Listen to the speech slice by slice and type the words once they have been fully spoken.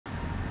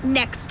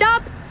Next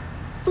stop,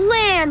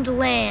 Bland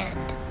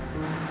Land.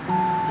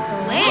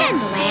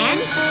 Bland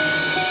Land?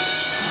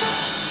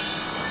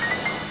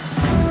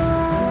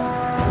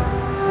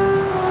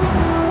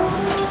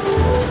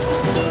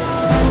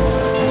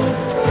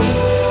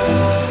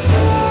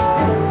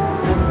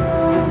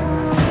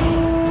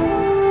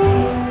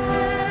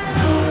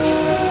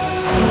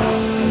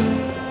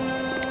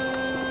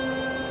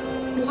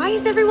 Why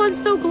is everyone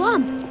so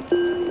glum?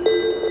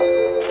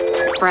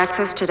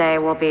 Breakfast today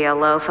will be a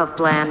loaf of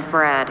bland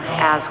bread,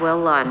 as will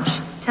lunch.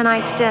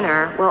 Tonight's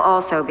dinner will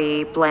also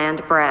be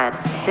bland bread.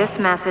 This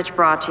message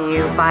brought to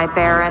you by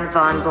Baron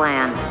von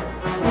Bland.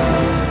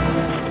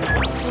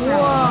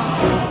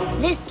 Whoa,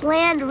 this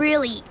land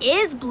really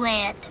is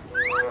bland.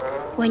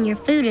 When your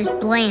food is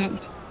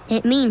bland,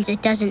 it means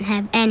it doesn't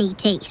have any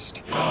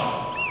taste.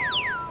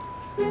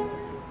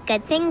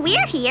 Good thing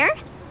we're here.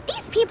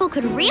 These people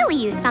could really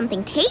use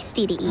something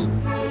tasty to eat.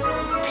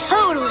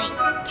 Totally.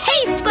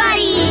 Taste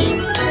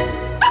buddies!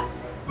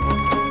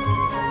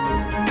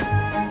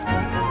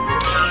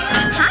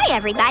 Hi,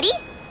 everybody.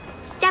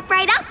 Step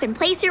right up and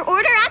place your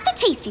order at the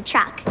Tasty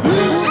Truck.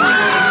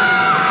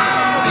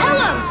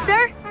 Hello,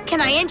 sir. Can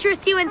I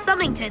interest you in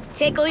something to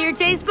tickle your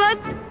taste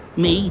buds?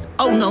 Me?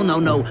 Oh,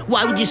 no.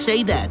 Why would you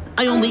say that?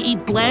 I only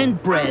eat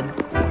bland bread.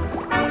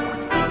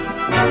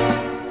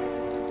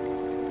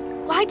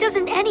 Why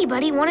doesn't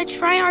anybody want to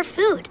try our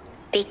food?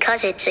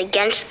 Because it's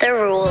against the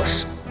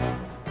rules.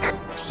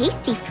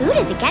 Tasty food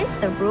is against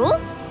the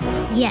rules?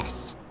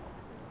 Yes.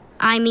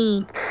 I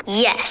mean,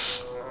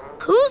 yes.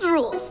 Whose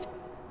rules?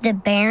 The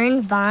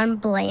Baron von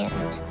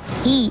Bland.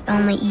 He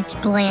only eats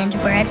bland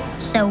bread,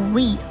 so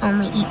we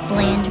only eat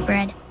bland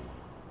bread.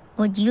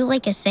 Would you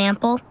like a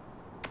sample?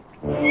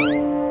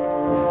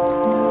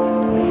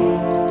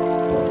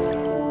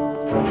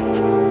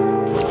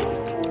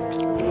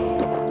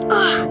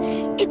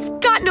 It's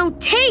got no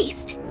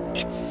taste.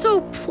 It's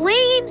so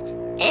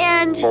plain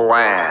and...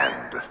 bland.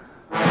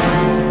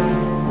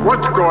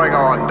 What's going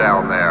on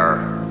down there?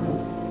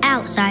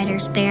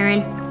 Outsiders,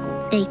 Baron.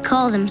 They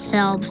call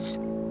themselves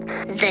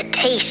the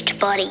Taste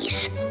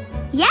Buddies.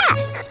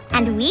 Yes,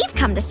 and we've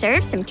come to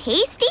serve some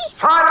tasty...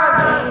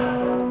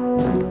 Silence!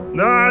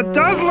 It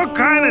does look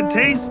kind of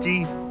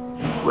tasty.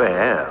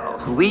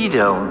 Well, we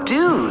don't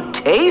do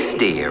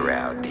tasty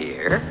around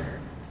here.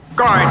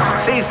 Guards,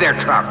 seize their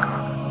truck.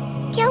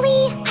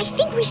 Gilly, I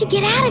think we should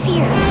get out of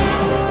here.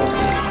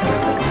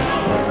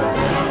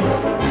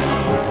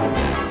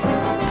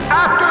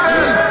 After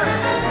them!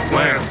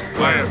 Bland,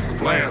 bland,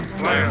 bland,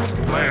 bland,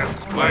 bland,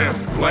 bland,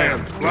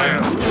 bland,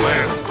 bland,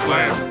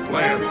 bland,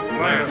 bland,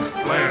 bland,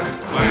 bland,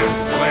 bland,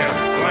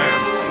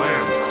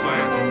 bland,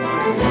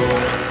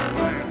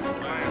 bland,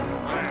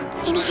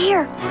 bland, In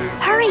here,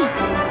 hurry.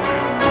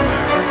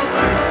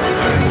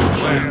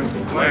 bland,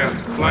 bland,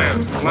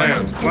 bland,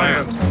 bland,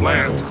 bland,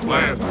 bland,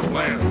 bland,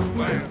 bland,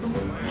 bland.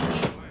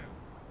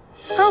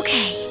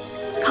 Okay,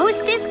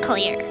 coast is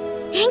clear.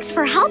 Thanks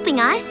for helping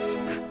us.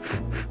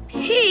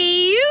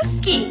 Hey,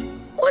 Yuski!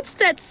 What's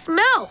that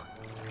smell?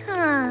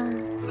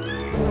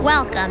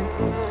 Welcome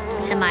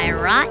to my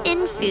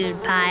rotten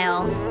food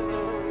pile.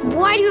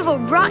 Why do you have a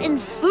rotten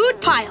food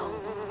pile?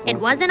 It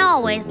wasn't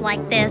always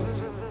like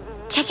this.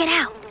 Check it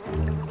out.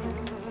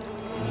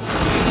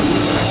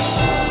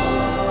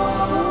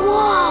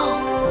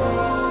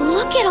 Whoa!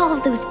 Look at all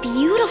of those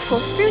beautiful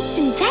fruits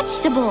and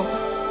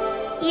vegetables.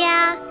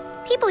 Yeah,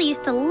 people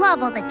used to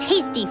love all the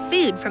tasty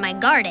food from my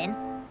garden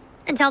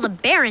until the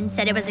Baron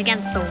said it was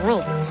against the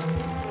rules.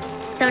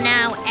 So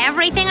now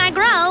everything I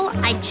grow,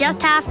 I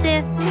just have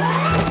to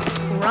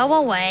throw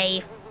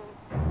away.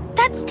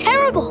 That's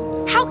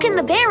terrible. How can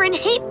the Baron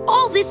hate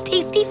all this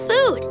tasty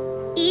food?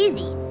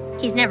 Easy.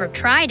 He's never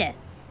tried it.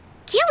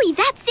 Gilly,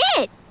 that's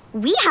it.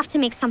 We have to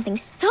make something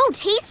so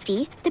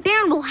tasty, the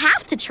Baron will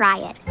have to try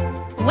it.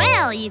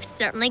 Well, you've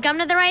certainly come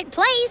to the right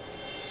place.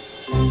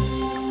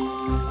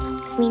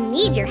 We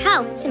need your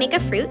help to make a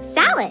fruit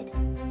salad.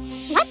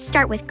 Let's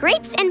start with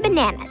grapes and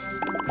bananas.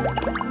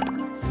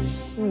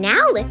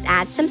 Now let's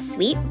add some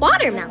sweet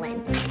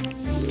watermelon.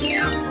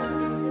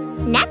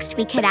 Next,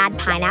 we could add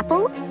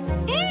pineapple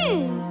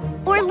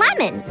or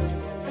lemons.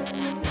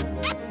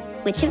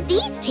 Which of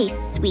these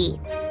tastes sweet?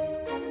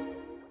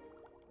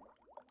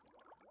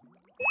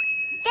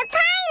 The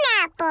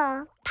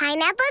pineapple.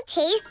 Pineapple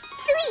tastes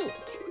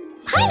sweet.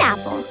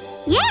 Pineapple,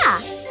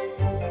 yeah.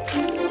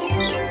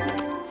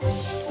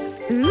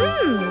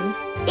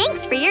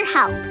 Thanks for your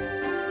help.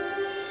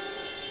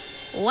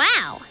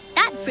 Wow,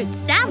 that fruit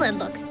salad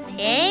looks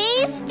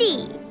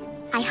tasty.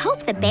 I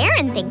hope the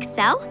Baron thinks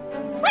so.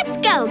 Let's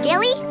go,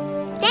 Gilly.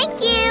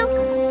 Thank you.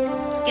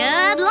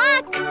 Good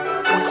luck.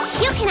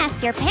 You can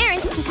ask your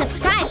parents to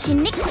subscribe to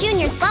Nick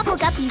Jr.'s Bubble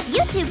Guppies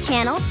YouTube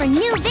channel for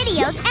new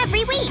videos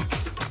every week.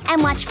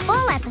 And watch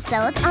full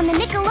episodes on the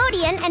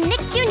Nickelodeon and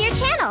Nick Jr.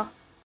 channel.